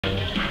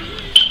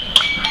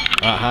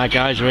Right, hi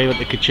guys, we're here at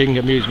the Kerching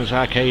Amusements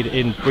Arcade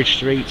in Bridge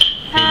Street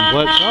in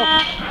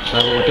Worksop. So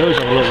what we'll do is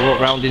have a little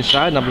walk around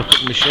inside and have a look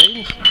at the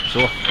machines. So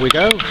off we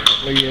go.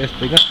 I'm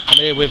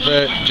here with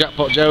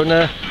Jackpot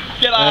Jonah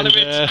and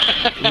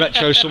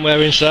Retro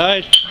somewhere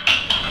inside.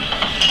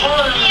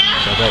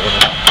 So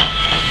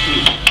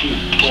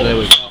there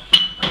we go.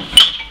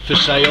 For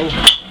sale,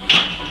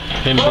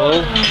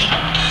 pinball,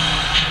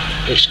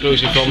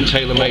 exclusive from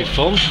Tailor Made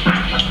Fun.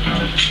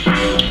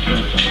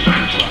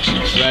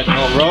 Red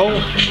hot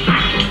roll.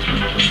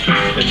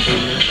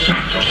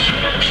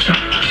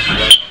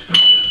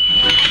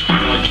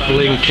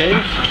 Blinking.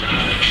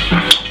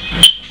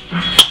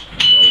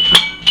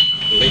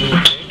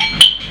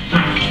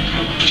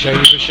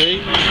 Change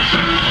machine.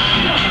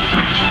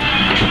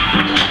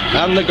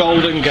 And the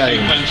golden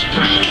game.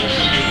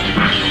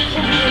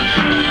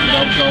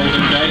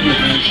 Golden game, the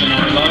version I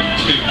like,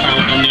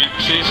 £2 on the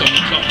axis on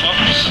the top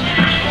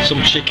box.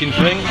 Some chicken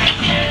thing.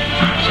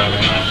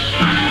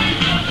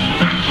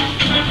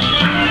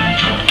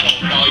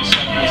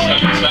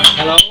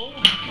 Hello.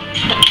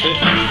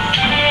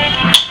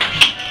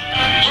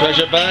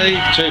 Treasure Bay,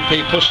 2p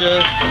pusher.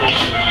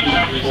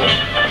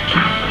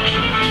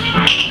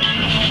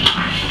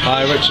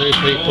 Pirate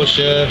 2p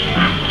pusher.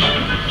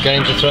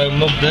 Game to throw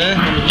mug there.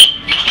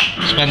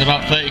 Spend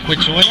about 30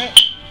 quid to win it.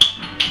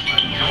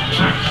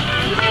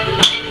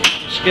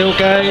 Skill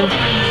game.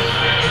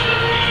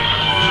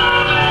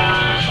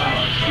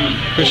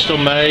 Crystal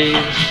Maze.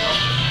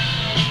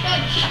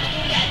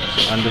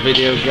 And the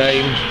video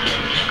game.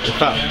 In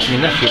fact, my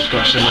nephew's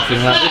got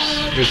something like this.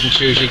 You can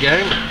choose your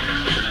game.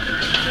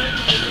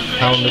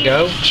 Pound to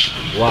go.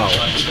 Wow.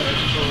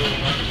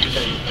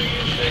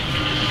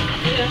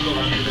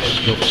 Let's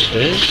go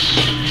upstairs.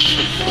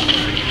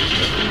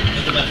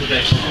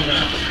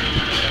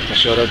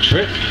 That's your own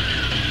trip.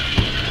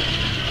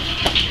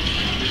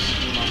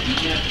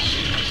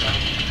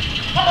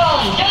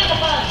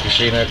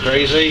 Casino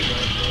crazy.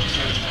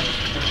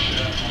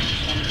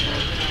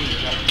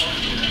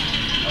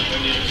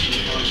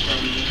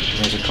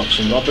 There's a cops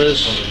and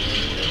robbers.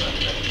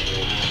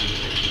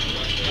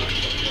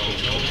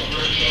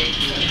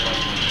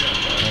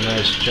 And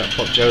there's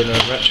Jackpot Jonah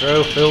and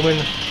Retro filming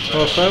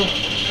also.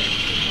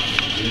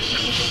 This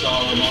is the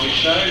star of my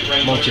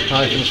show. Monty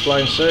Python's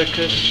Flying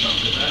Circus.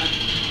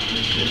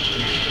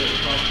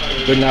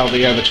 We're now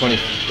the over 20,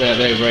 the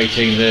over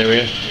 18s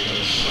area.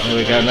 There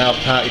we go now,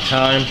 party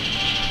time.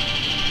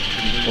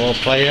 4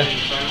 player.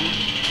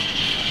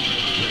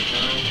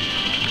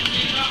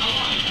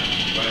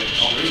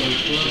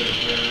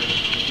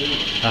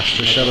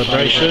 Astra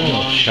Celebration, I'm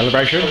not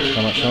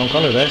sure I'm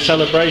calling it there,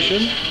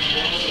 Celebration.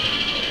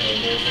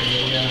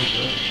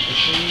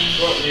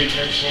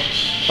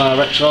 Bar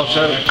OXO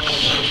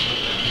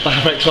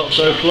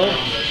Club.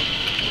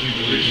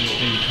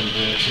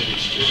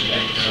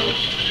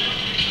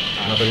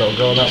 Have a little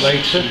go on that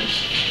later.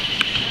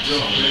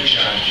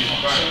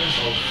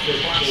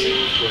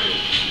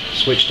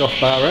 Switched off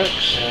Bar X.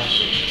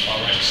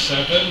 Bar X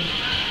 7.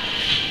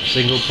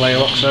 Single player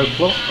OXO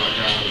Club.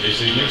 It's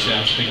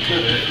been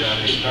converted down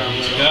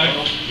to go.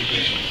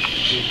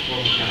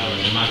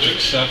 The Magic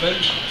 7.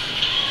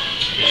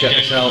 Check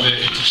this out.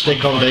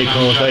 Stick on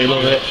decals, they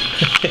love it.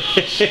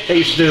 I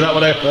used to do that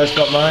when I first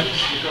got mine.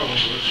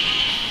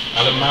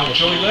 Alan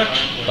Mountjoy there.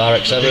 Bar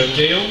X 7.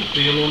 Deal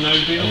or no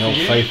deal And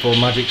for you? faithful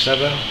Magic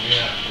 7.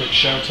 Quick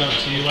shout out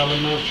to you,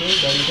 Alan Mountjoy.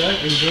 There you go,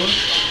 enjoy.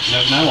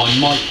 No, I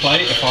might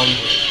play it if I'm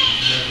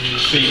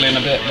feeling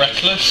a bit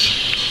reckless.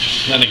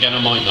 Then again,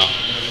 I might not.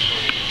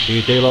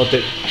 You deal or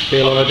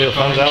no deal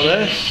fans out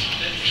there?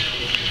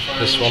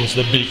 This one's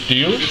the big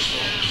deal.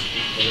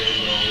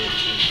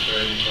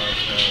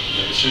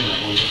 Never seen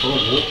that one before.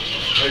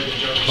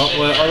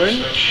 Clockwork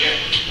Orange.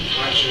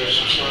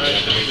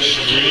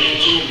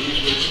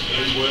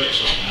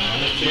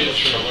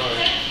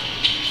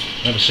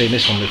 Never seen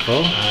this one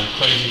before.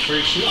 Crazy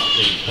Fruits.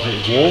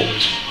 It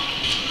warped.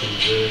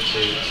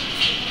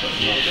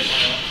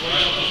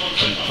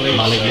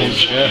 Malik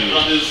Muncher.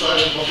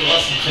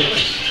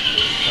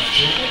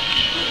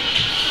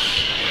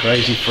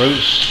 Crazy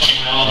Fruits.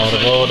 Out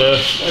of order.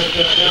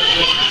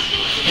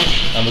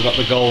 And we've got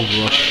the Gold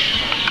Rush.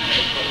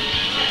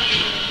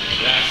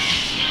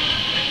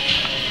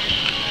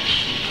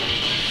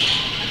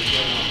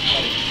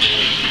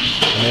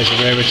 And there's a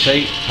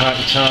rarity,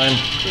 party time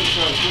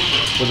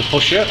with a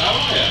pusher.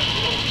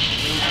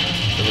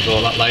 We'll do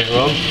all that later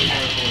on.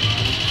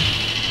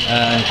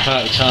 And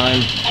party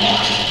time,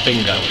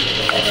 bingo.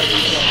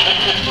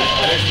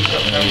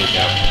 There you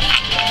go.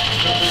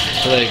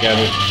 So there you go,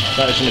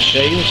 that is the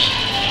machines.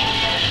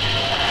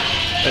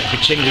 At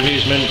Kerching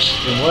Amusements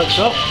in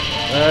Worksop.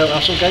 I'll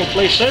have some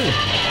gameplay soon.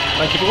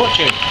 Thank you for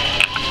watching.